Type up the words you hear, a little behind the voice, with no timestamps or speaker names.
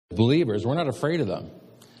believers, we're not afraid of them.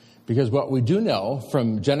 Because what we do know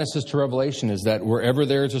from Genesis to Revelation is that wherever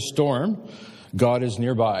there's a storm, God is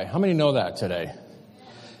nearby. How many know that today?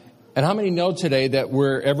 And how many know today that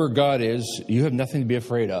wherever God is, you have nothing to be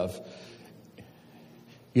afraid of?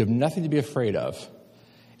 You have nothing to be afraid of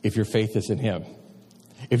if your faith is in Him.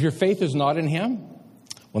 If your faith is not in Him,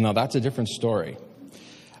 well, now that's a different story.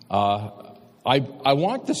 I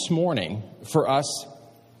want this morning for us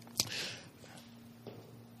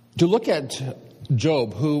to look at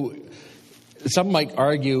Job, who some might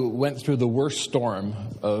argue went through the worst storm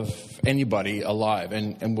of anybody alive.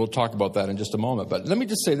 And we'll talk about that in just a moment. But let me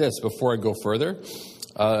just say this before I go further.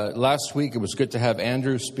 Last week, it was good to have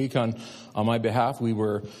Andrew speak on my behalf. We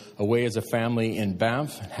were away as a family in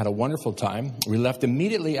Banff, had a wonderful time. We left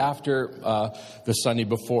immediately after the Sunday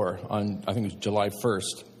before, on I think it was July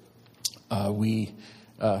 1st. We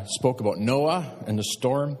spoke about Noah and the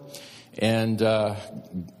storm, and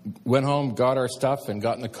went home, got our stuff, and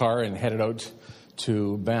got in the car and headed out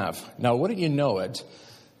to Banff. Now, wouldn't you know it,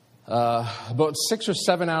 about 6 or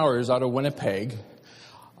 7 hours out of Winnipeg,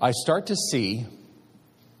 I start to see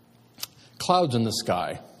clouds in the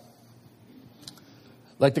sky.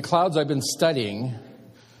 Like the clouds I've been studying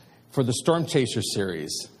for the Storm Chaser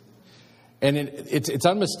series. And it's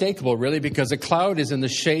unmistakable, really, because a cloud is in the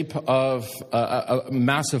shape of a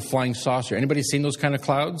massive flying saucer. Anybody seen those kind of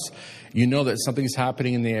clouds? You know that something's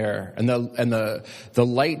happening in the air. And the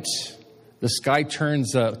light, the sky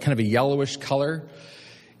turns kind of a yellowish color.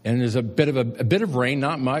 And there's a bit of rain,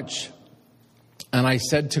 not much. And I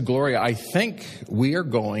said to Gloria, I think we are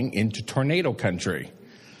going into tornado country.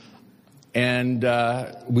 And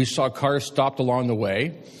we saw cars stopped along the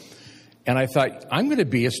way. And I thought, I'm going to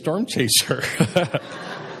be a storm chaser.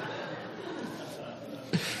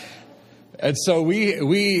 And so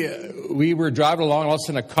we were driving along, all of a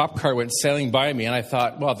sudden a cop car went sailing by me. And I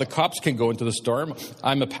thought, well, the cops can go into the storm.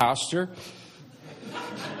 I'm a pastor.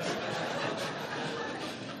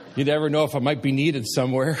 You never know if I might be needed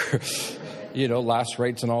somewhere. You know, last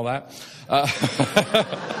rites and all that.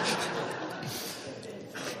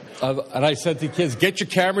 And I said to the kids, get your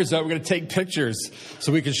cameras out. We're going to take pictures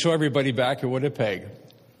so we can show everybody back in Winnipeg.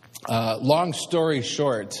 Long story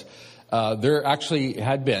short, there actually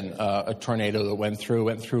had been a tornado that went through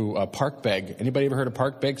Parkbeg. Anybody ever heard of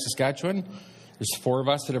Parkbeg, Saskatchewan? There's 4 of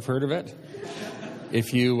us that have heard of it.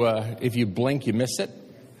 If you blink, you miss it.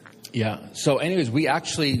 Yeah. So anyways, we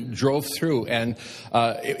actually drove through, and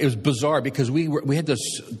it was bizarre because we had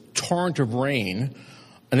this torrent of rain.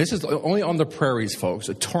 And this is only on the prairies, folks.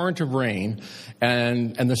 A torrent of rain,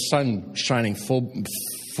 and the sun shining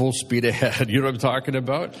full speed ahead. You know what I'm talking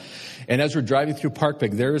about? And as we're driving through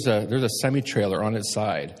Parkbeg, there's a semi-trailer on its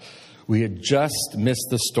side. We had just missed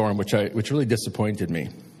the storm, which really disappointed me.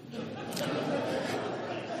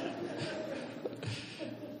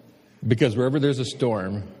 Because wherever there's a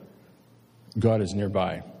storm, God is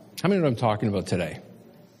nearby. How many know what I'm talking about today?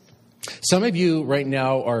 Some of you right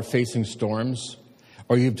now are facing storms,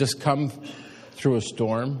 or you've just come through a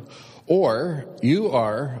storm, or you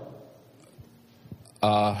are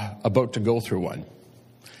about to go through one.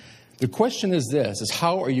 The question is this, is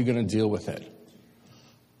how are you going to deal with it?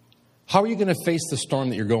 How are you going to face the storm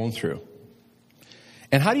that you're going through?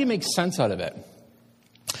 And how do you make sense out of it?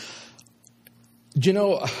 Do you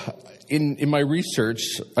know, in my research,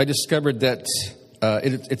 I discovered that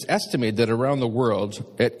it's estimated that around the world,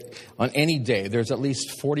 on any day, there's at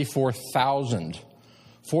least 44,000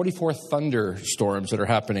 thunderstorms that are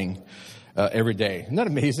happening every day. Isn't that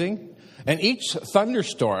amazing? And each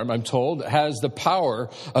thunderstorm, I'm told, has the power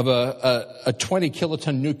of a 20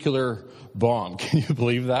 kiloton nuclear bomb. Can you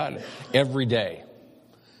believe that? Every day.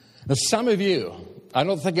 Now, some of you, I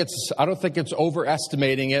don't think it's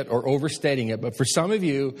overestimating it or overstating it, but for some of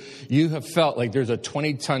you, you have felt like there's a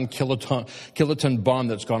 20-ton kiloton bomb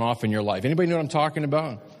that's gone off in your life. Anybody know what I'm talking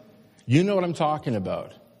about? You know what I'm talking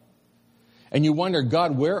about. And you wonder,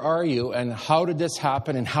 God, where are you, and how did this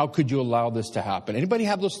happen, and how could you allow this to happen? Anybody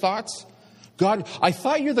have those thoughts? God, I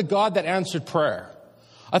thought you're the God that answered prayer.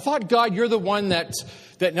 I thought, God, you're the one that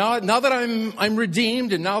now that I'm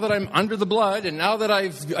redeemed, and now that I'm under the blood, and now that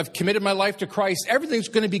I've committed my life to Christ, everything's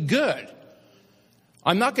going to be good.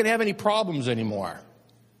 I'm not going to have any problems anymore.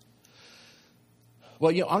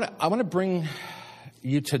 Well, I want to bring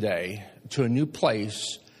you today to a new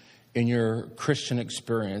place in your Christian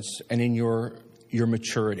experience and in your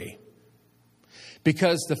maturity.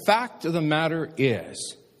 Because the fact of the matter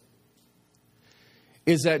is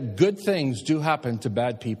that good things do happen to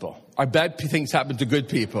bad people. Or bad things happen to good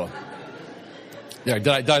people. Yeah,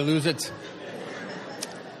 did I lose it?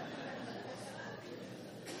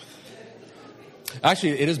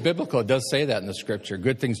 Actually, it is biblical. It does say that in the scripture.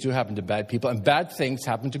 Good things do happen to bad people, and bad things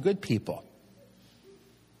happen to good people.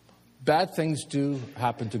 Bad things do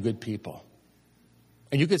happen to good people.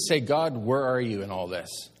 And you could say, God, where are you in all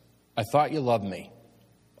this? I thought you loved me.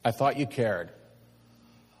 I thought you cared.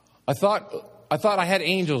 I thought I had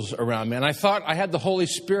angels around me, and I thought I had the Holy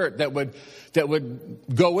Spirit that would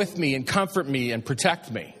go with me and comfort me and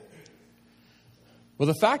protect me. Well,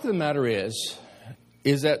 the fact of the matter is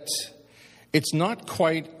that it's not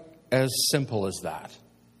quite as simple as that.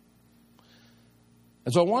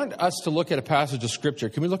 And so I want us to look at a passage of Scripture.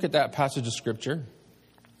 Can we look at that passage of Scripture?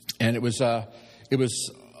 And it was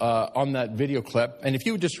on that video clip. And if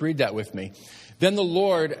you would just read that with me. Then the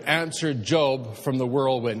Lord answered Job from the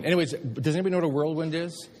whirlwind. Anyways, does anybody know what a whirlwind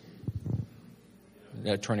is?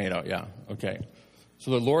 Yeah, tornado, yeah. Okay. So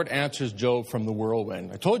the Lord answers Job from the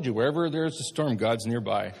whirlwind. I told you, wherever there's a storm, God's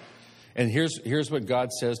nearby. And here's what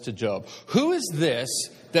God says to Job. Who is this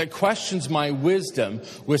that questions my wisdom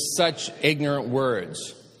with such ignorant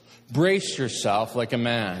words? Brace yourself like a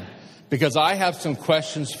man, because I have some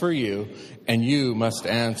questions for you, and you must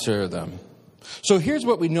answer them. So here's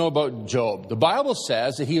what we know about Job. The Bible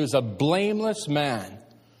says that he was a blameless man.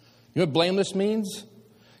 You know what blameless means?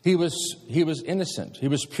 He was innocent. He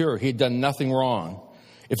was pure. He had done nothing wrong.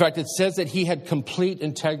 In fact, it says that he had complete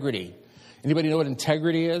integrity. Anybody know what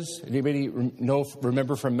integrity is? Anybody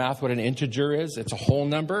remember from math what an integer is? It's a whole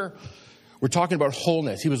number. We're talking about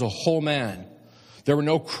wholeness. He was a whole man. There were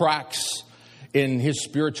no cracks in his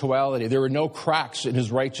spirituality. There were no cracks in his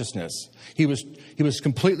righteousness. He was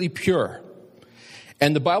completely pure.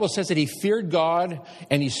 And the Bible says that he feared God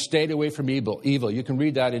and he stayed away from evil. You can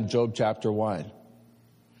read that in Job chapter 1.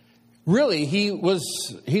 Really, he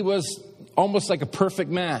was almost like a perfect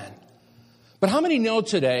man. But how many know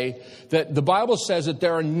today that the Bible says that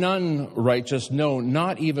there are none righteous? No,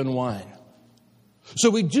 not even one.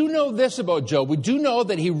 So we do know this about Job. We do know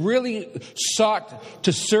that he really sought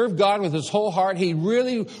to serve God with his whole heart. He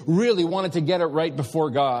really, really wanted to get it right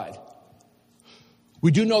before God.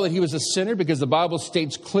 We do know that he was a sinner because the Bible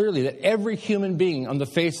states clearly that every human being on the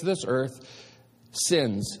face of this earth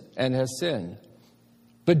sins and has sinned.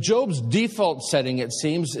 But Job's default setting, it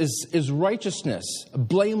seems, is righteousness,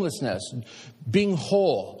 blamelessness, being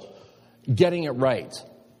whole, getting it right.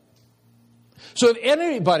 So if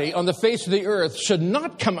anybody on the face of the earth should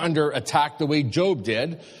not come under attack the way Job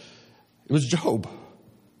did, it was Job.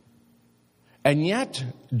 And yet,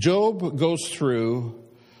 Job goes through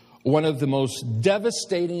one of the most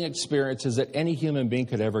devastating experiences that any human being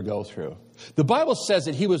could ever go through. The Bible says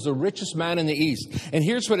that he was the richest man in the East. And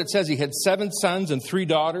here's what it says. He had 7 sons and 3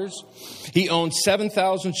 daughters. He owned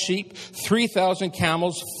 7,000 sheep, 3,000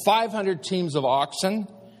 camels, 500 teams of oxen,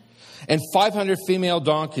 and 500 female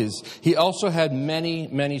donkeys. He also had many,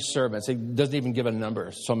 many servants. He doesn't even give a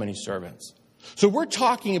number, so many servants. So we're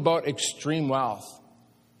talking about extreme wealth.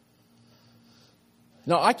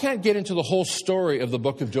 Now, I can't get into the whole story of the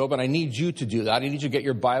book of Job, and I need you to do that. I need you to get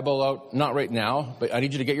your Bible out, not right now, but I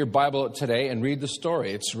need you to get your Bible out today and read the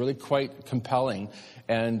story. It's really quite compelling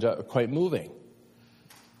and quite moving.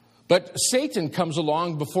 But Satan comes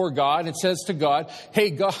along before God and says to God, hey,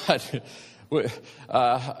 God,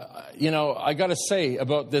 I got to say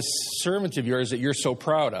about this servant of yours that you're so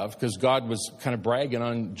proud of, because God was kind of bragging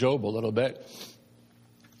on Job a little bit.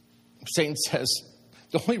 Satan says,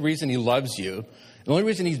 the only reason he loves you, the only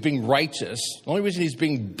reason he's being righteous, the only reason he's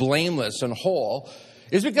being blameless and whole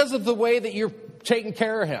is because of the way that you're taking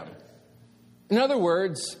care of him. In other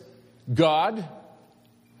words, God,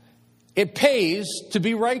 it pays to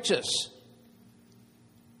be righteous.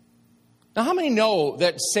 Now, how many know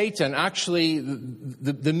that Satan actually,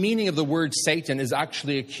 the meaning of the word Satan is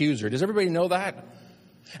actually accuser? Does everybody know that?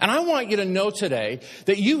 And I want you to know today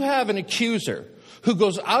that you have an accuser who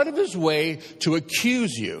goes out of his way to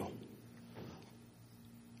accuse you.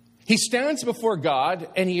 He stands before God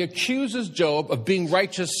and he accuses Job of being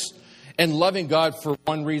righteous and loving God for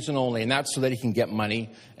one reason only, and that's so that he can get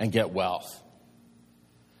money and get wealth.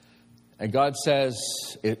 And God says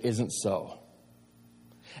it isn't so.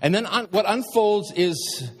 And then what unfolds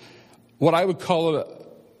is what I would call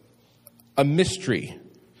a mystery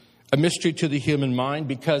to the human mind,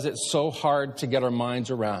 because it's so hard to get our minds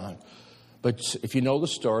around. But if you know the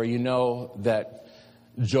story, you know that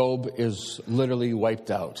Job is literally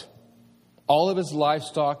wiped out. All of his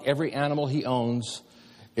livestock, every animal he owns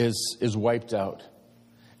is wiped out.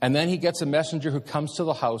 And then he gets a messenger who comes to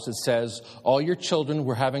the house and says, all your children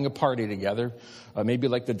were having a party together, maybe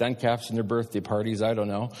like the Duncalfs in their birthday parties, I don't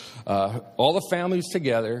know. All the families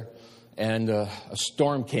together, and a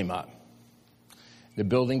storm came up. The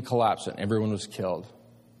building collapsed and everyone was killed.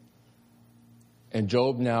 And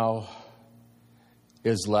Job now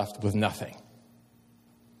is left with nothing.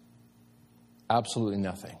 Absolutely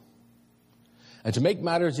nothing. And to make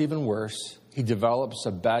matters even worse, he develops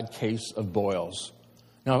a bad case of boils.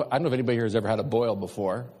 Now, I don't know if anybody here has ever had a boil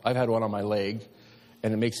before. I've had one on my leg,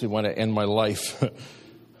 and it makes me want to end my life.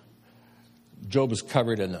 Job is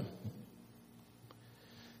covered in them.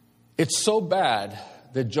 It's so bad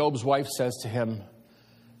that Job's wife says to him,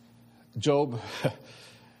 Job,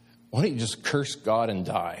 why don't you just curse God and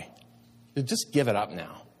die? Just give it up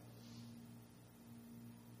now.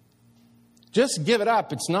 Just give it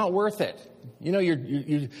up. It's not worth it. You know,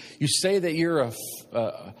 you say that you're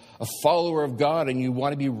a follower of God and you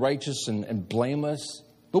want to be righteous and blameless.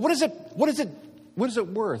 But what is it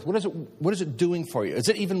worth? What is it doing for you? Is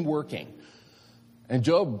it even working? And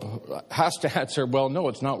Job has to answer, well, no,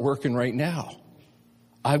 it's not working right now.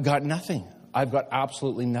 I've got nothing. I've got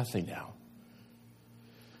absolutely nothing now.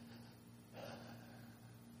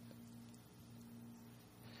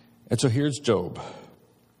 And so here's Job,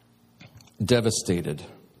 devastated.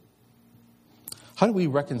 How do we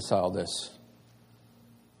reconcile this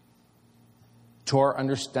to our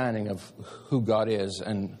understanding of who God is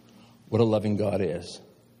and what a loving God is?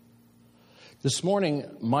 This morning,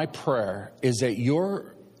 my prayer is that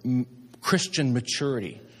your Christian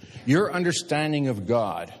maturity, your understanding of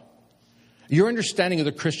God, your understanding of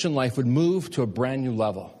the Christian life would move to a brand new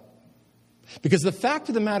level. Because the fact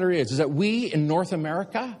of the matter is that we in North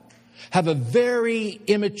America have a very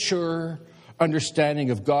immature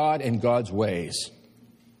understanding of God and God's ways.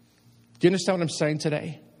 Do you understand what I'm saying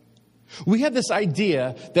today? We have this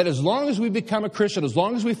idea that as long as we become a Christian, as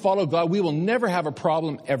long as we follow God, we will never have a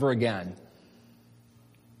problem ever again.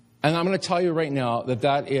 And I'm going to tell you right now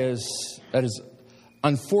that is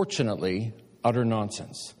unfortunately utter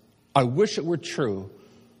nonsense. I wish it were true,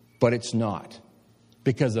 but it's not.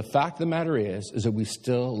 Because the fact of the matter is that we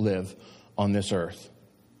still live on this earth.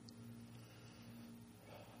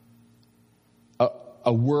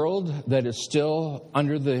 A world that is still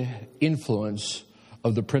under the influence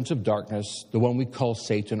of the prince of darkness, the one we call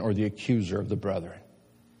Satan, or the accuser of the brethren.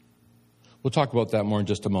 We'll talk about that more in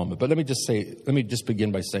just a moment. But let me just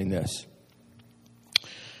begin by saying this.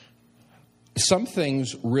 Some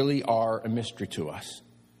things really are a mystery to us.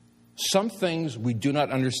 Some things we do not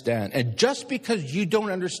understand. And just because you don't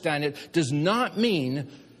understand it does not mean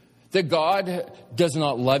that God does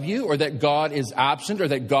not love you, or that God is absent, or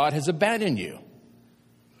that God has abandoned you.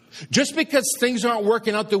 Just because things aren't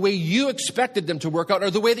working out the way you expected them to work out, or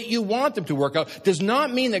the way that you want them to work out, does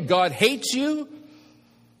not mean that God hates you,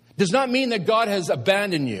 does not mean that God has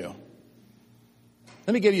abandoned you.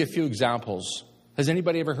 Let me give you a few examples. Has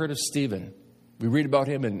anybody ever heard of Stephen? We read about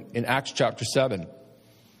him in Acts chapter 7.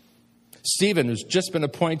 Stephen has just been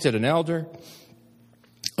appointed an elder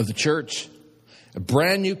of the church, a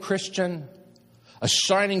brand new Christian, a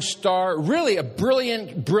shining star, really a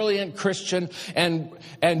brilliant, brilliant Christian, and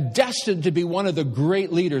destined to be one of the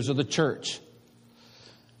great leaders of the church.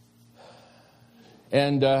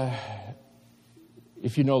 And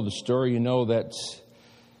if you know the story, you know that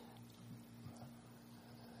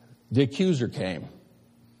the accuser came.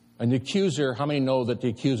 And the accuser, how many know that the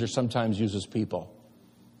accuser sometimes uses people?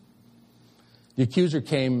 The accuser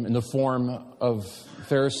came in the form of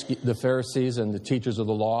the Pharisees and the teachers of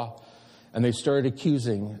the law, and they started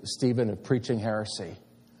accusing Stephen of preaching heresy.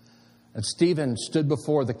 And Stephen stood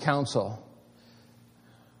before the council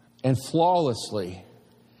and flawlessly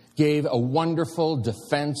gave a wonderful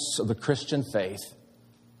defense of the Christian faith.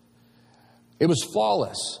 It was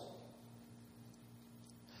flawless.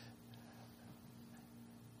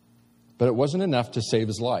 But it wasn't enough to save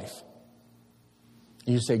his life.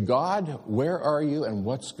 And you say, God, where are you and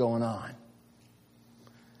what's going on?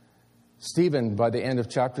 Stephen, by the end of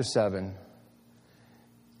chapter 7,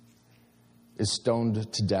 is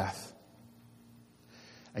stoned to death.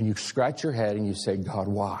 And you scratch your head and you say, God,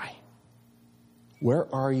 why? Where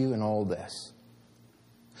are you in all this?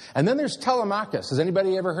 And then there's Telemachus. Has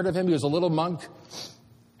anybody ever heard of him? He was a little monk.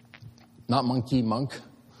 Not monkey, monk.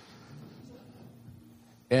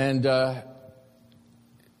 And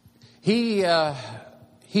he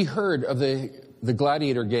heard of the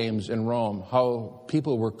gladiator games in Rome, how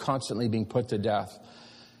people were constantly being put to death.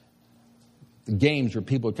 The games where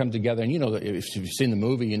people would come together, and you know, if you've seen the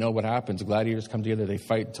movie, you know what happens. The gladiators come together, they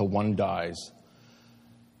fight till one dies.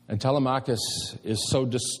 And Telemachus is so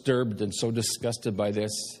disturbed and so disgusted by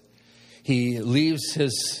this, he leaves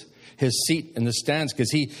his seat in the stands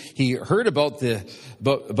because he heard about this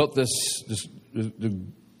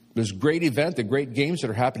great event, the great games that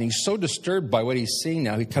are happening. He's so disturbed by what he's seeing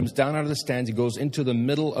now. He comes down out of the stands. He goes into the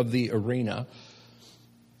middle of the arena.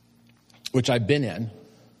 which I've been in.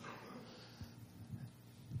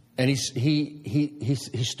 And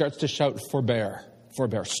he starts to shout, forbear,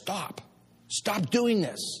 stop doing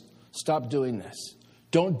this. Stop doing this.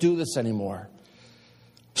 Don't do this anymore.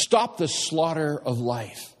 Stop the slaughter of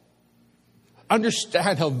life.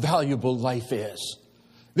 Understand how valuable life is.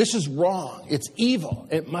 This is wrong. It's evil.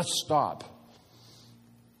 It must stop.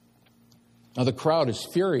 Now the crowd is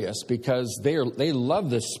furious because they love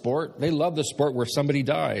this sport. They love the sport where somebody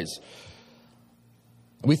dies.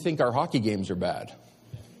 We think our hockey games are bad.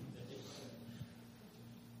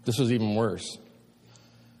 This was even worse.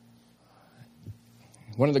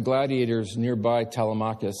 One of the gladiators nearby,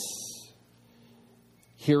 Telemachus,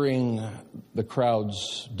 hearing the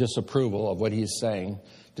crowd's disapproval of what he's saying,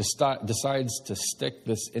 decides to stick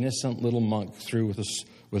this innocent little monk through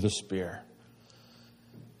with a spear,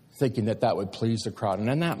 thinking that would please the crowd. And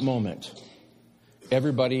in that moment,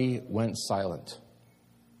 everybody went silent.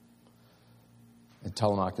 And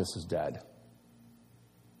Telemachus is dead.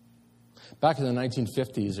 Back in the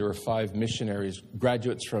 1950s, there were 5 missionaries,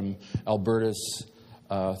 graduates from Alberta's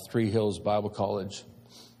Three Hills Bible College.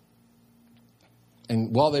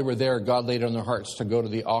 And while they were there, God laid on their hearts to go to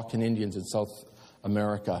the Aucan Indians in South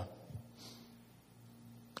America.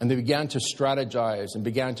 And they began to strategize and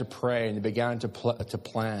began to pray and they began to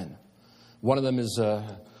plan. One of them is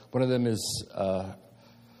a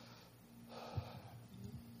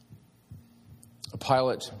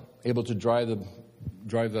pilot able to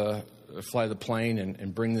fly the plane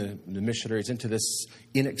and bring the missionaries into this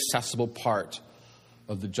inaccessible part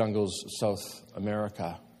of the jungles of South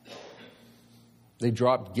America. They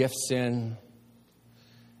dropped gifts in,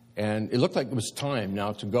 and it looked like it was time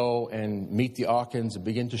now to go and meet the Aucans and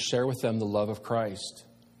begin to share with them the love of Christ.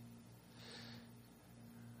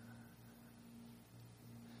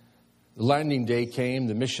 The landing day came,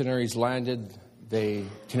 the missionaries landed, they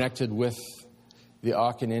connected with the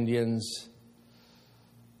Aucan Indians.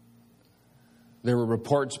 There were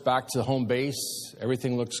reports back to home base,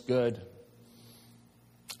 everything looks good.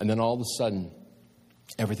 And then all of a sudden,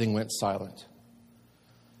 everything went silent.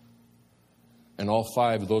 And all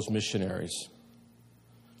 5 of those missionaries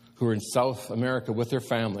who were in South America with their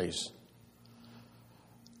families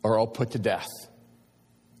are all put to death.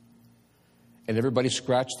 And everybody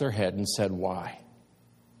scratched their head and said, why?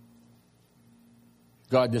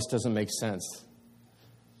 God, this doesn't make sense.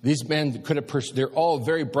 These men could have they're all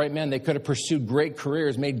very bright men. They could have pursued great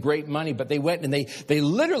careers, made great money, but they went and they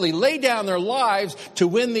literally laid down their lives to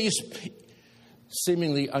win these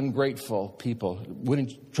seemingly ungrateful people,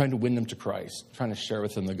 trying to win them to Christ, trying to share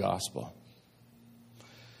with them the gospel.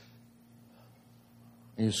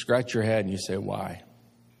 And you scratch your head and you say, why?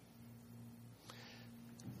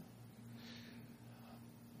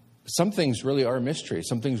 Some things really are a mystery.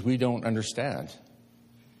 Some things we don't understand.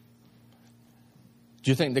 Do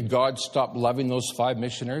you think that God stopped loving those 5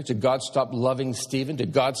 missionaries? Did God stop loving Stephen?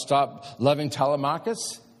 Did God stop loving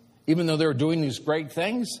Telemachus, even though they were doing these great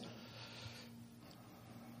things?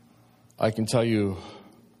 I can tell you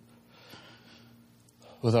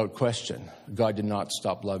without question, God did not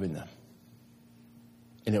stop loving them.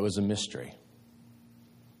 And it was a mystery.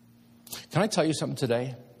 Can I tell you something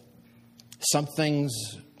today? Some things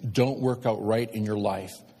don't work out right in your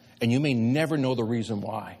life, and you may never know the reason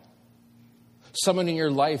why. Someone in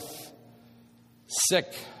your life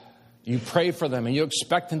sick, you pray for them and you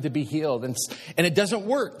expect them to be healed, and it doesn't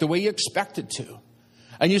work the way you expect it to.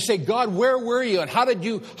 And you say, God, where were you? And how could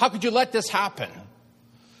you let this happen?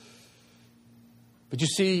 But you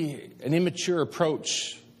see, an immature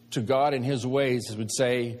approach to God and his ways would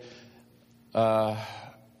say, you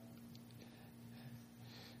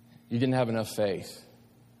didn't have enough faith,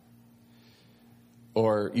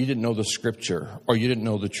 or you didn't know the scripture, or you didn't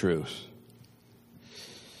know the truth.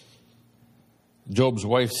 Job's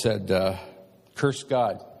wife said, curse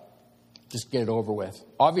God. Just get it over with.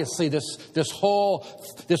 Obviously, this whole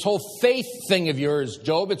faith thing of yours,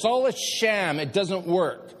 Job, it's all a sham. It doesn't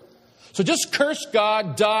work. So just curse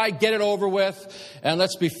God, die, get it over with, and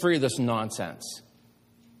let's be free of this nonsense.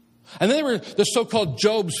 And then there were the so-called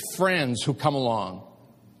Job's friends who come along.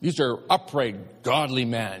 These are upright, godly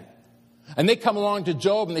men. And they come along to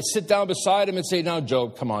Job and they sit down beside him and say, now,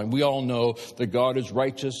 Job, come on. We all know that God is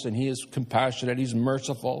righteous and he is compassionate. He's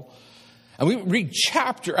merciful. And we read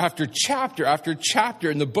chapter after chapter after chapter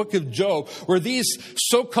in the book of Job where these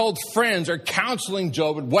so-called friends are counseling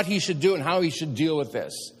Job and what he should do and how he should deal with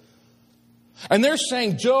this. And they're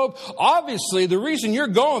saying, Job, obviously the reason you're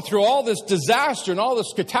going through all this disaster and all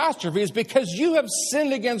this catastrophe is because you have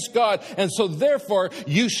sinned against God. And so therefore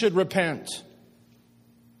you should repent.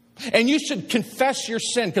 And you should confess your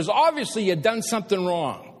sin because obviously you've done something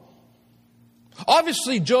wrong.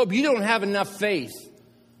 Obviously, Job, you don't have enough faith.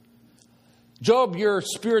 Job, your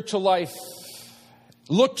spiritual life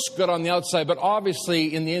looks good on the outside, but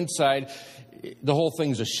obviously in the inside, the whole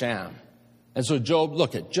thing's a sham. And so Job,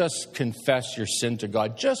 just confess your sin to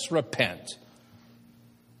God. Just repent.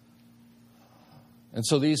 And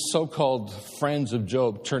so these so-called friends of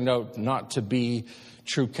Job turned out not to be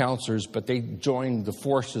true counselors, but they joined the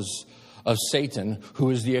forces of Satan, who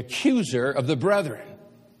is the accuser of the brethren.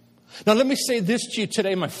 Now let me say this to you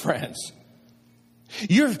today, my friends.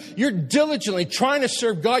 You're diligently trying to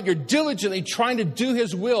serve God. You're diligently trying to do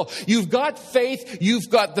His will. You've got faith. You've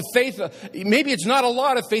got the faith. Maybe it's not a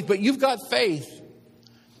lot of faith, but you've got faith.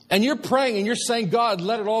 And you're praying and you're saying, God,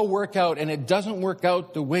 let it all work out. And it doesn't work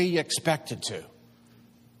out the way you expect it to.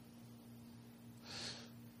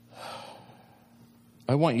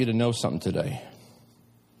 I want you to know something today.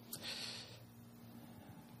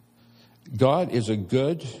 God is a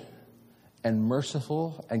good and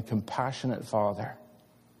merciful and compassionate Father.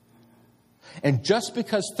 And just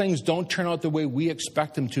because things don't turn out the way we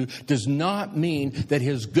expect them to does not mean that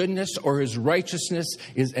His goodness or His righteousness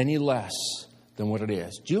is any less than what it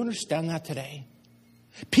is. Do you understand that today?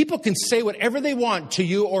 People can say whatever they want to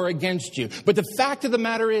you or against you. But the fact of the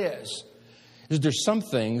matter is there's some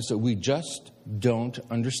things that we just don't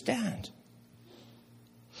understand.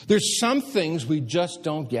 There's some things we just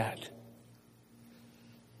don't get.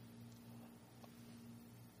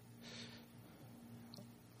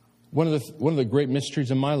 One of the great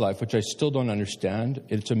mysteries in my life, which I still don't understand,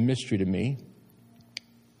 it's a mystery to me.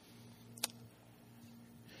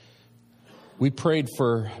 We prayed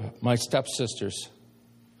for my stepsisters,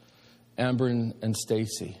 Amber and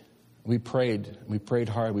Stacy. We prayed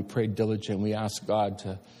hard, we prayed diligently, we asked God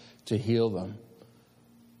to heal them.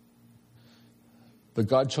 But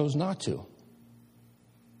God chose not to.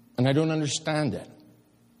 And I don't understand it.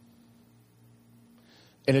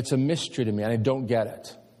 And it's a mystery to me, and I don't get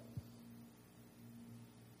it.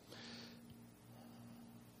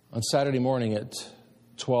 On Saturday morning at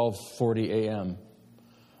 12:40 a.m.,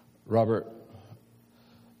 Robert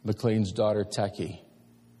McLean's daughter, Techie,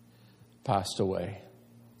 passed away,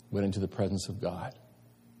 went into the presence of God.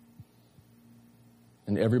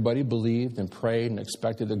 And everybody believed and prayed and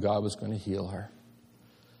expected that God was going to heal her.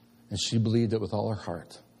 And she believed it with all her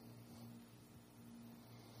heart.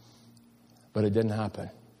 But it didn't happen.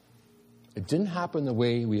 It didn't happen the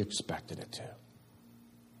way we expected it to.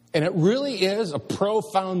 And it really is a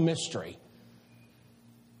profound mystery.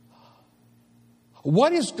 Why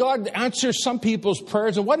does God answer some people's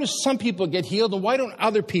prayers, and why do some people get healed, and why don't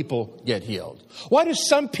other people get healed? Why are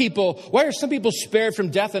some people spared from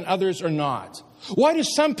death and others are not? Why do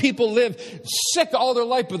some people live sick all their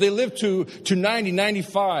life, but they live to 90,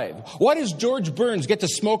 95? Why does George Burns get to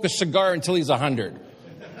smoke a cigar until he's 100?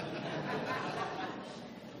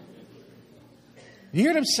 You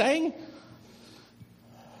hear what I'm saying?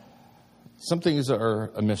 Some things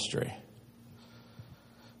are a mystery.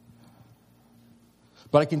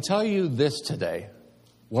 But I can tell you this today.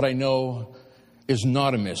 What I know is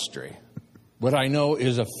not a mystery. What I know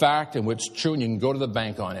is a fact and what's true, and you can go to the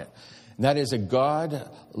bank on it. And that is that God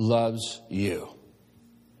loves you.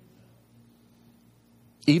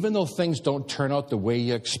 Even though things don't turn out the way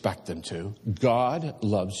you expect them to, God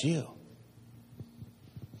loves you.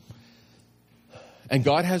 And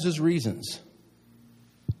God has His reasons.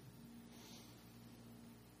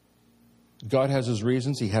 God has His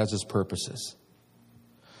reasons. He has His purposes.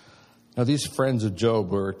 Now, these friends of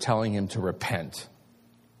Job were telling him to repent.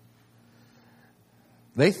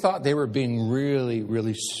 They thought they were being really,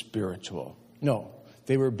 really spiritual. No,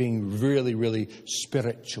 they were being really, really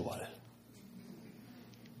spiritual.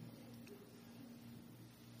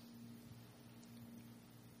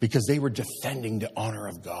 Because they were defending the honor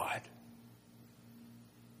of God.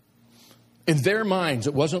 In their minds,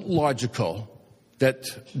 it wasn't logical that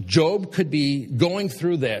Job could be going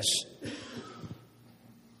through this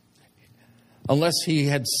unless he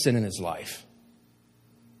had sin in his life.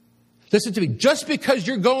 Listen to me. Just because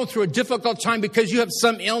you're going through a difficult time, because you have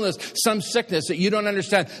some illness, some sickness that you don't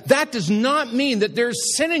understand, that does not mean that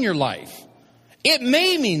there's sin in your life. It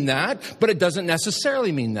may mean that, but it doesn't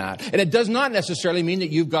necessarily mean that. And it does not necessarily mean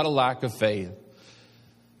that you've got a lack of faith.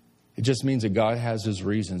 It just means that God has His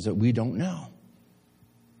reasons that we don't know.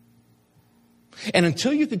 And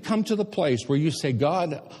until you could come to the place where you say,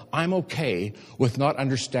 God, I'm okay with not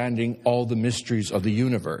understanding all the mysteries of the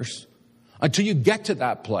universe, until you get to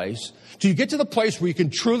that place, till you get to the place where you can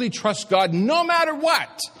truly trust God no matter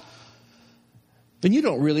what, then you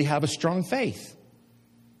don't really have a strong faith.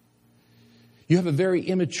 You have a very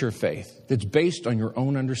immature faith that's based on your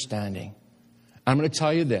own understanding. I'm going to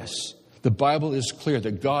tell you this. The Bible is clear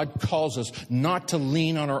that God calls us not to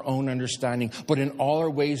lean on our own understanding, but in all our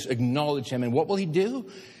ways acknowledge Him. And what will He do?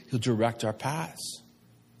 He'll direct our paths.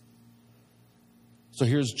 So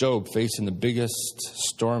here's Job facing the biggest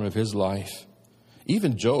storm of his life.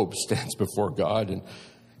 Even Job stands before God, and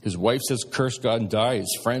his wife says, curse God and die.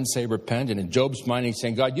 His friends say, repent. And in Job's mind, he's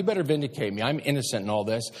saying, God, you better vindicate me. I'm innocent in all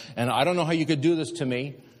this, and I don't know how you could do this to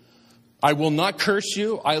me. I will not curse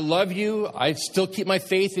you. I love you. I still keep my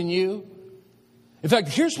faith in you. In fact,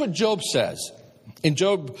 here's what Job says. In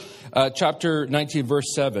Job chapter 19,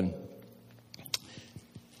 verse 7.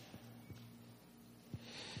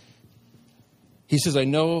 He says, I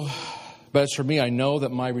know, but as for me, I know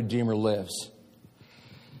that my Redeemer lives.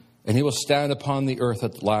 And He will stand upon the earth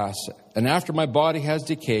at last. And after my body has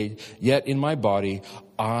decayed, yet in my body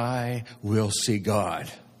I will see God.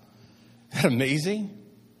 Isn't that amazing?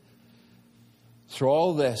 Through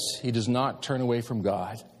all this, he does not turn away from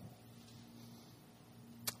God.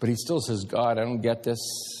 But he still says, God, I don't get this.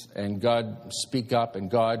 And God, speak up.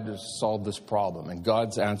 And God, solve this problem. And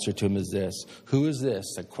God's answer to him is this. Who is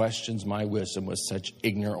this that questions my wisdom with such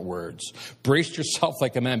ignorant words? Brace yourself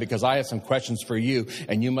like a man, because I have some questions for you,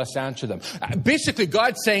 and you must answer them. Basically,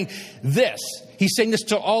 God's saying this. He's saying this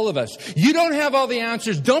to all of us. You don't have all the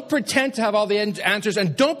answers. Don't pretend to have all the answers.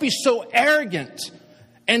 And don't be so arrogant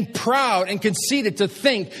and proud and conceited to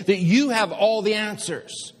think that you have all the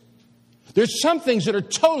answers. There's some things that are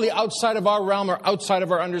totally outside of our realm or outside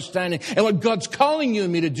of our understanding. And what God's calling you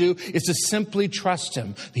and me to do is to simply trust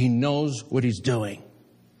Him. He knows what He's doing.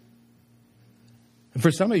 And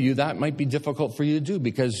for some of you, that might be difficult for you to do,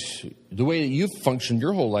 because the way that you've functioned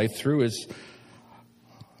your whole life through is,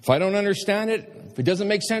 if I don't understand it, if it doesn't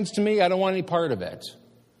make sense to me, I don't want any part of it.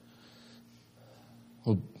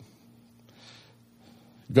 Well,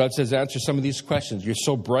 God says, answer some of these questions. You're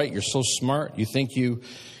so bright. You're so smart. You think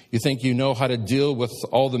you know how to deal with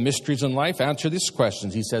all the mysteries in life? Answer these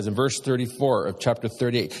questions. He says in verse 34 of chapter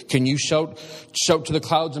 38, can you shout to the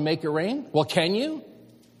clouds and make it rain? Well, can you?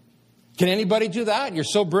 Can anybody do that? You're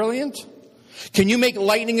so brilliant. Can you make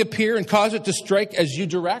lightning appear and cause it to strike as you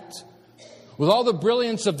direct? With all the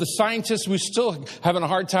brilliance of the scientists, we're still having a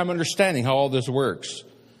hard time understanding how all this works.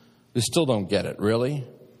 They still don't get it, really.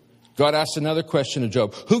 God asks another question to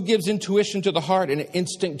Job. Who gives intuition to the heart and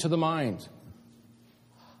instinct to the mind?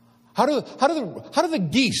 How do the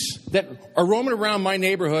geese that are roaming around my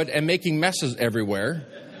neighborhood and making messes everywhere,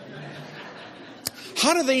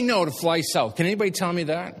 how do they know to fly south? Can anybody tell me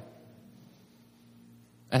that?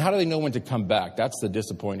 And how do they know when to come back? That's the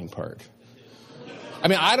disappointing part. I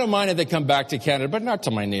mean, I don't mind if they come back to Canada, but not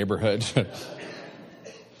to my neighborhood.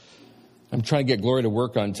 I'm trying to get Gloria to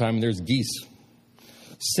work on time, and there's geese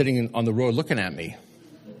sitting on the road looking at me.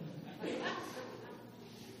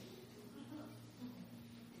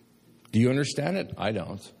 Do you understand it? I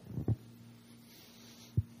don't.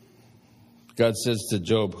 God says to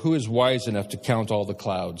Job, who is wise enough to count all the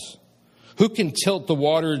clouds? Who can tilt the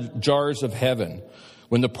water jars of heaven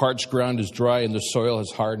when the parched ground is dry and the soil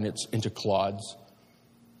has hardened into clods?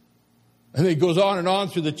 And it goes on and on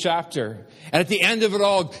through the chapter. And at the end of it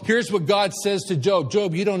all, here's what God says to Job.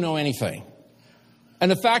 Job, you don't know anything. And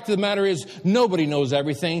the fact of the matter is, nobody knows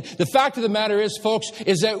everything. The fact of the matter is, folks,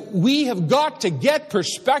 is that we have got to get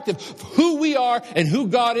perspective of who we are and who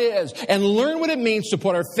God is, and learn what it means to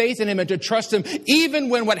put our faith in Him and to trust Him, even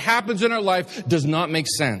when what happens in our life does not make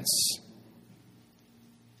sense.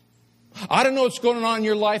 I don't know what's going on in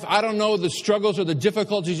your life. I don't know the struggles or the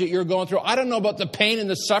difficulties that you're going through. I don't know about the pain and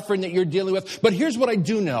the suffering that you're dealing with. But here's what I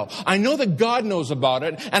do know. I know that God knows about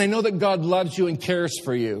it, and I know that God loves you and cares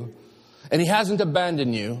for you. And He hasn't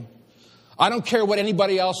abandoned you. I don't care what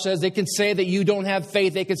anybody else says. They can say that you don't have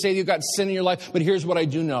faith. They can say that you've got sin in your life. But here's what I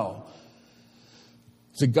do know.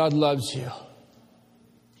 Is that God loves you.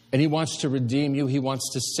 And He wants to redeem you. He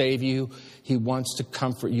wants to save you. He wants to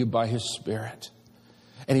comfort you by His Spirit.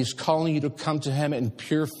 And He's calling you to come to Him in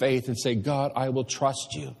pure faith and say, God, I will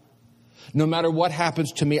trust you. No matter what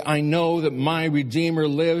happens to me, I know that my Redeemer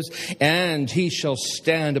lives, and He shall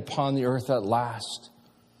stand upon the earth at last.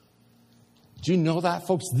 Do you know that,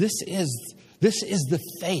 folks? This is the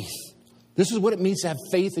faith. This is what it means to have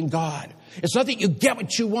faith in God. It's not that you get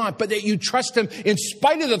what you want, but that you trust Him in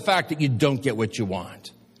spite of the fact that you don't get what you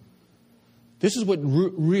want. This is what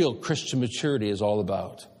real Christian maturity is all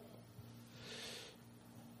about.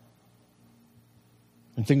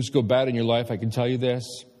 When things go bad in your life, I can tell you this.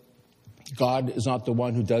 God is not the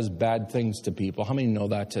one who does bad things to people. How many know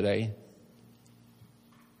that today?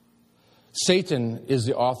 Satan is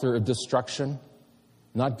the author of destruction,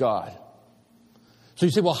 not God. So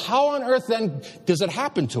you say, well, how on earth then does it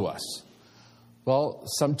happen to us? Well,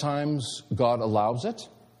 sometimes God allows it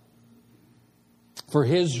for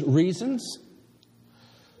His reasons.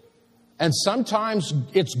 And sometimes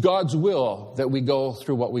it's God's will that we go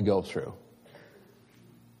through what we go through.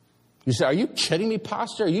 You say, are you kidding me,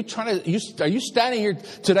 Pastor? Are you standing here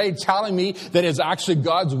today telling me that it's actually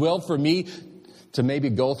God's will for me to maybe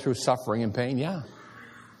go through suffering and pain? Yeah.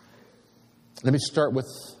 Let me start with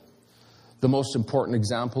the most important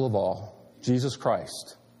example of all, Jesus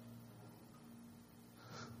Christ,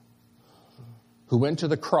 who went to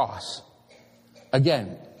the cross,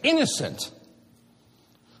 again, innocent,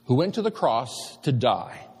 who went to the cross to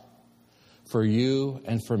die for you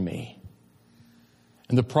and for me.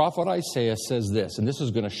 And the prophet Isaiah says this, and this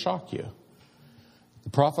is going to shock you. The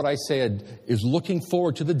prophet Isaiah is looking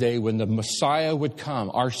forward to the day when the Messiah would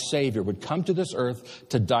come, our Savior, would come to this earth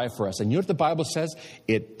to die for us. And you know what the Bible says?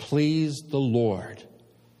 It pleased the Lord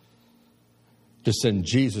to send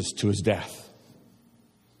Jesus to His death.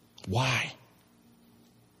 Why?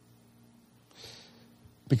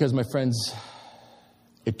 Because, my friends,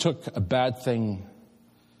 it took a bad thing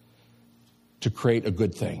to create a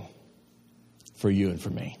good thing for you and for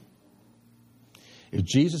me. If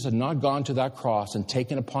Jesus had not gone to that cross and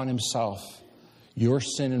taken upon Himself your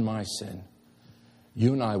sin and my sin,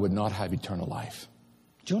 you and I would not have eternal life.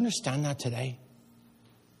 Do you understand that today?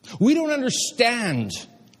 We don't understand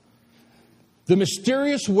the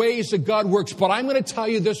mysterious ways that God works, but I'm going to tell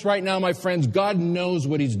you this right now, my friends. God knows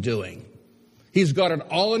what He's doing. He's got it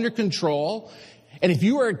all under control. And if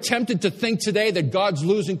you are tempted to think today that God's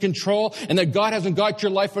losing control and that God hasn't got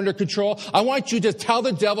your life under control, I want you to tell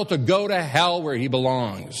the devil to go to hell where he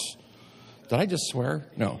belongs. Did I just swear?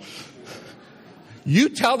 No. You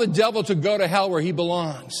tell the devil to go to hell where he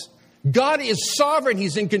belongs. God is sovereign.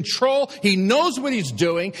 He's in control. He knows what He's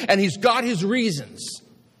doing, and He's got His reasons.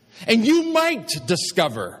 And you might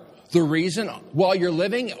discover the reason while you're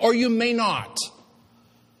living, or you may not.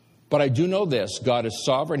 But I do know this. God is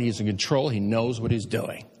sovereign. He's in control. He knows what He's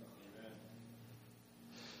doing.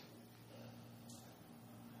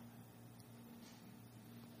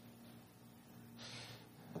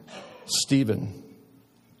 Stephen,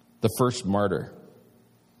 the first martyr.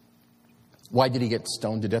 Why did he get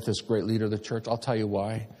stoned to death, this great leader of the church? I'll tell you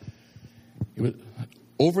why. He was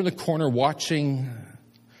over in the corner watching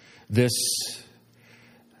this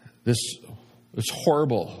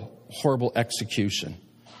horrible execution.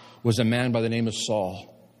 Was a man by the name of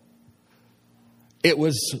Saul. It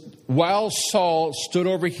was while Saul stood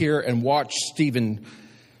over here and watched Stephen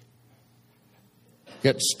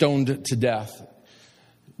get stoned to death,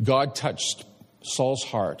 God touched Saul's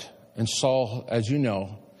heart. And Saul, as you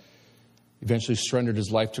know, eventually surrendered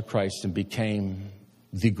his life to Christ and became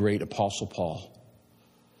the great Apostle Paul.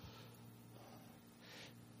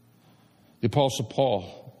 The Apostle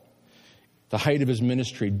Paul, the height of his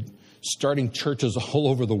ministry, starting churches all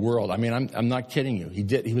over the world. I mean, I'm not kidding you.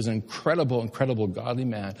 He was an incredible godly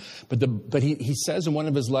man. But he says in one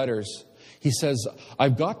of his letters, he says,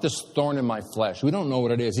 I've got this thorn in my flesh. We don't know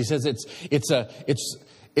what it is. He says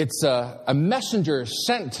it's a messenger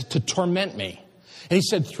sent to torment me. And he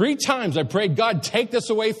said, 3 times I prayed, God, take this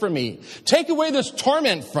away from me. Take away this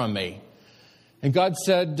torment from me. And God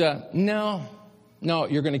said, no,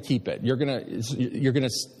 you're going to keep it.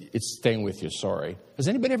 It's staying with you, sorry. Has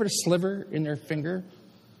anybody ever had a sliver in their finger?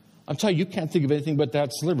 I'm telling you, you can't think of anything but that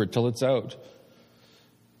sliver till it's out.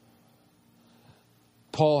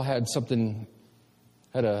 Paul had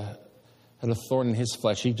a thorn in his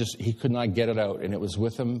flesh. He could not get it out, and it was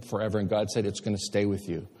with him forever. And God said, it's going to stay with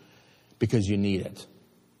you because you need it.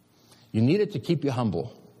 You need it to keep you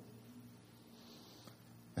humble.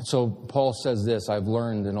 And so Paul says this, I've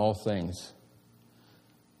learned in all things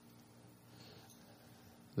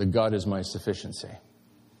that God is my sufficiency.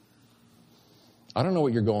 I don't know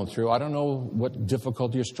what you're going through. I don't know what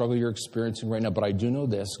difficulty or struggle you're experiencing right now, but I do know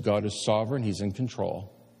this. God is sovereign. He's in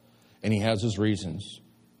control. And He has His reasons.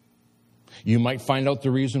 You might find out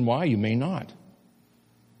the reason why. You may not.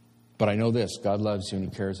 But I know this. God loves you and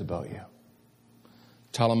He cares about you.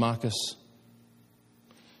 Telemachus.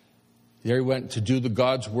 There he went to do the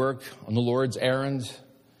God's work on the Lord's errand,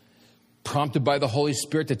 prompted by the Holy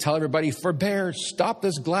Spirit to tell everybody, forbear, stop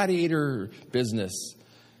this gladiator business,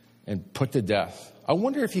 and put to death. I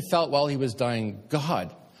wonder if he felt while he was dying,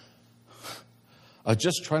 God, I'm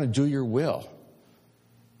just trying to do your will.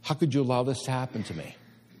 How could you allow this to happen to me?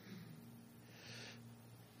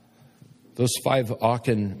 Those 5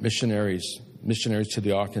 Aachen missionaries to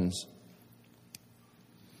the Aachenes,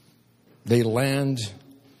 they land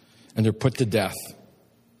and they're put to death.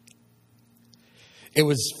 It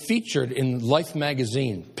was featured in Life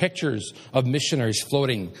magazine, pictures of missionaries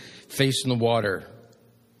floating, face in the water.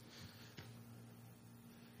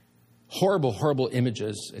 Horrible, horrible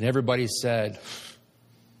images. And everybody said,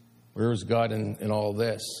 where is God in all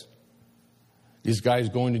this? These guys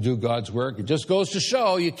going to do God's work. It just goes to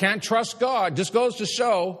show you can't trust God. Just goes to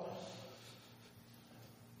show.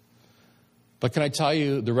 But can I tell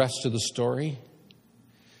you the rest of the story?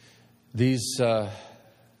 These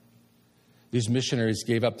missionaries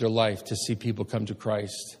gave up their life to see people come to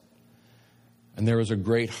Christ. And there was a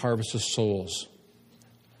great harvest of souls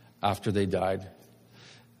after they died.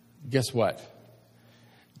 Guess what?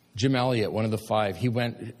 Jim Elliot, one of the 5,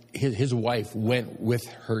 his wife went with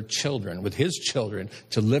his children,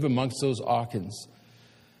 to live amongst those Auckans.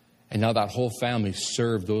 And now that whole family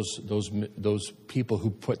served those people who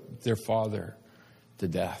put their father to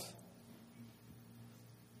death.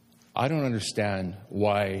 I don't understand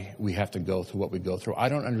why we have to go through what we go through. I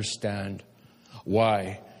don't understand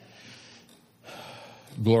why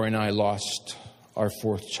Gloria and I lost our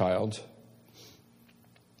 4th child.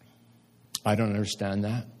 I don't understand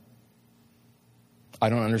that. I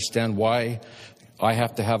don't understand why I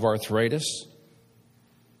have to have arthritis.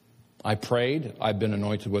 I prayed. I've been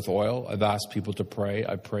anointed with oil. I've asked people to pray.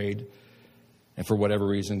 I prayed. And for whatever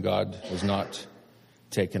reason, God has not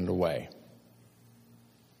taken it away.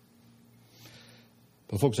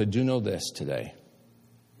 But folks, I do know this today.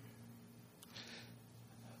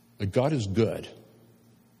 That God is good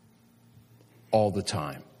all the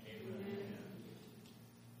time.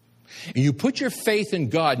 And you put your faith in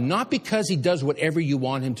God not because He does whatever you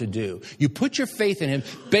want Him to do. You put your faith in Him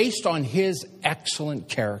based on His excellent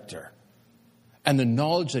character and the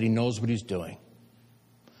knowledge that He knows what He's doing.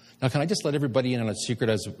 Now, can I just let everybody in on a secret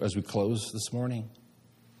as we close this morning?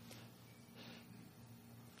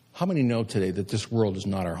 How many know today that this world is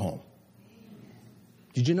not our home?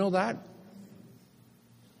 Did you know that?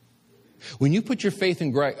 When you put your faith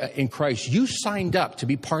in Christ, you signed up to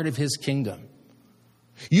be part of His kingdom.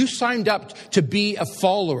 You signed up to be a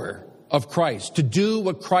follower of Christ, to do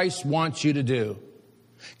what Christ wants you to do.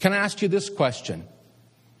 Can I ask you this question?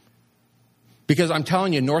 Because I'm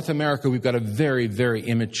telling you, in North America, we've got a very, very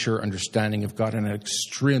immature understanding of God and an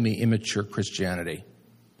extremely immature Christianity.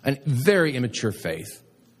 A very immature faith.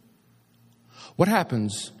 What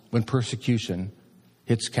happens when persecution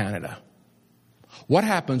hits Canada? What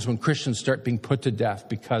happens when Christians start being put to death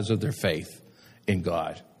because of their faith in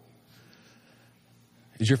God?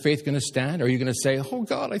 Is your faith going to stand? Or are you going to say, oh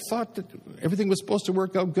God, I thought that everything was supposed to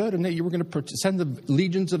work out good and that you were going to send the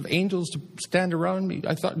legions of angels to stand around me?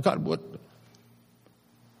 I thought, God, what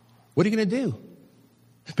are you going to do?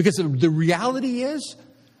 Because the reality is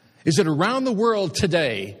that around the world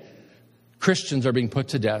today, Christians are being put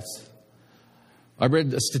to death. I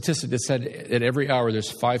read a statistic that said at every hour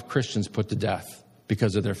there's 5 Christians put to death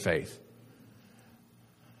because of their faith.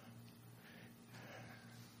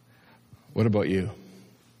 What about you?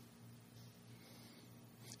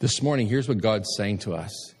 This morning, here's what God's saying to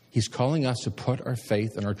us. He's calling us to put our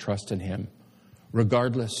faith and our trust in Him,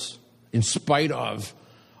 regardless, in spite of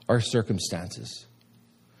our circumstances.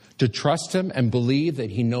 To trust Him and believe that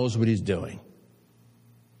He knows what He's doing.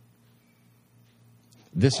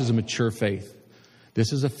 This is a mature faith.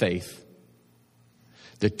 This is a faith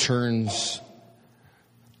that turns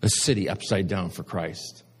a city upside down for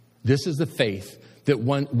Christ. This is the faith that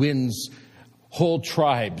wins whole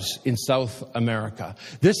tribes in South America.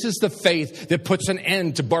 This is the faith that puts an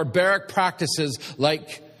end to barbaric practices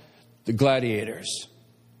like the gladiators.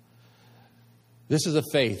 This is a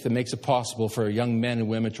faith that makes it possible for young men and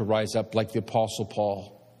women to rise up like the Apostle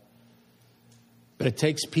Paul. But it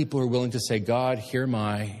takes people who are willing to say, God, here am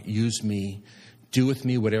I, use me, do with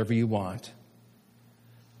me whatever you want.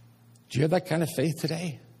 Do you have that kind of faith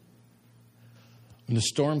today? When the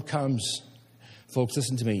storm comes, folks,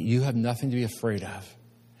 listen to me. You have nothing to be afraid of.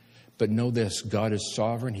 But know this, God is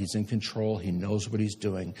sovereign. He's in control. He knows what He's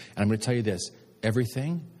doing. And I'm going to tell you this,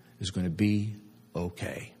 everything is going to be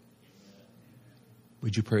okay.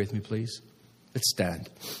 Would you pray with me, please? Let's stand.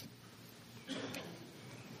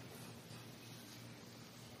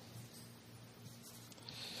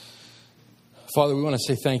 Father, we want to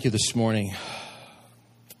say thank you this morning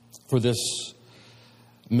for this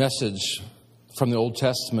message from the Old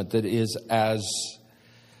Testament that is as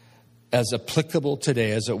applicable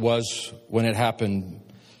today as it was when it happened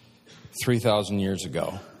 3,000 years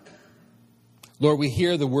ago. Lord, we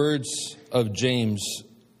hear the words of James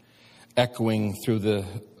echoing through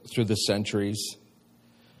the centuries,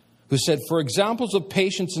 who said, for examples of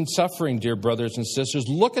patience and suffering, dear brothers and sisters,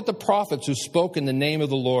 look at the prophets who spoke in the name of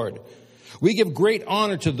the Lord. We give great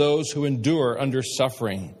honor to those who endure under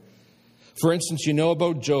suffering. For instance, you know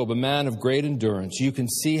about Job, a man of great endurance. You can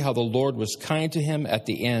see how the Lord was kind to him at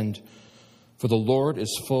the end. For the Lord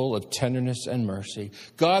is full of tenderness and mercy.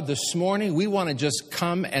 God, this morning, we want to just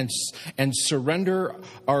come and surrender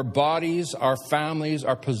our bodies, our families,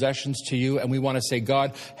 our possessions to you. And we want to say,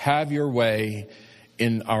 God, have your way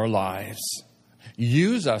in our lives.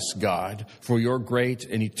 Use us, God, for your great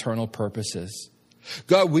and eternal purposes.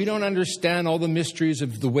 God, we don't understand all the mysteries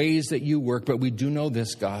of the ways that you work, but we do know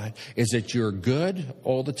this, God, is that you're good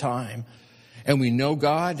all the time. And we know,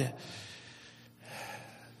 God,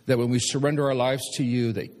 that when we surrender our lives to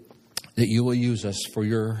you, that you will use us for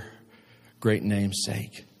your great name's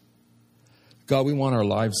sake. God, we want our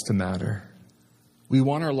lives to matter. We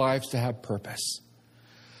want our lives to have purpose.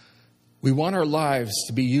 We want our lives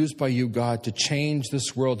to be used by you, God, to change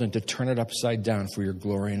this world and to turn it upside down for your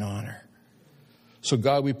glory and honor. So,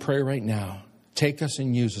 God, we pray right now, take us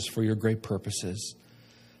and use us for your great purposes.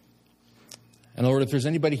 And Lord, if there's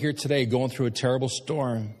anybody here today going through a terrible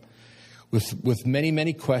storm with many,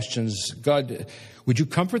 many questions, God, would you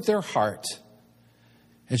comfort their heart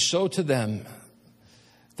and show to them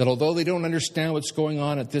that although they don't understand what's going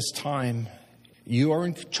on at this time, you are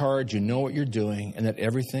in charge, you know what you're doing, and that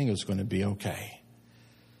everything is going to be okay.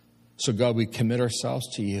 So, God, we commit ourselves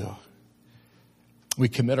to you. We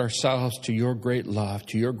commit ourselves to your great love,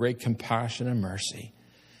 to your great compassion and mercy.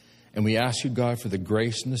 And we ask you, God, for the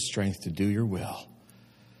grace and the strength to do your will,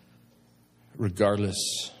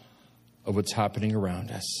 regardless of what's happening around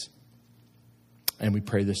us. And we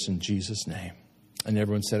pray this in Jesus' name. And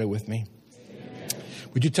everyone said it with me. Amen.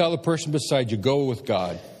 Would you tell the person beside you, go with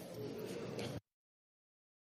God.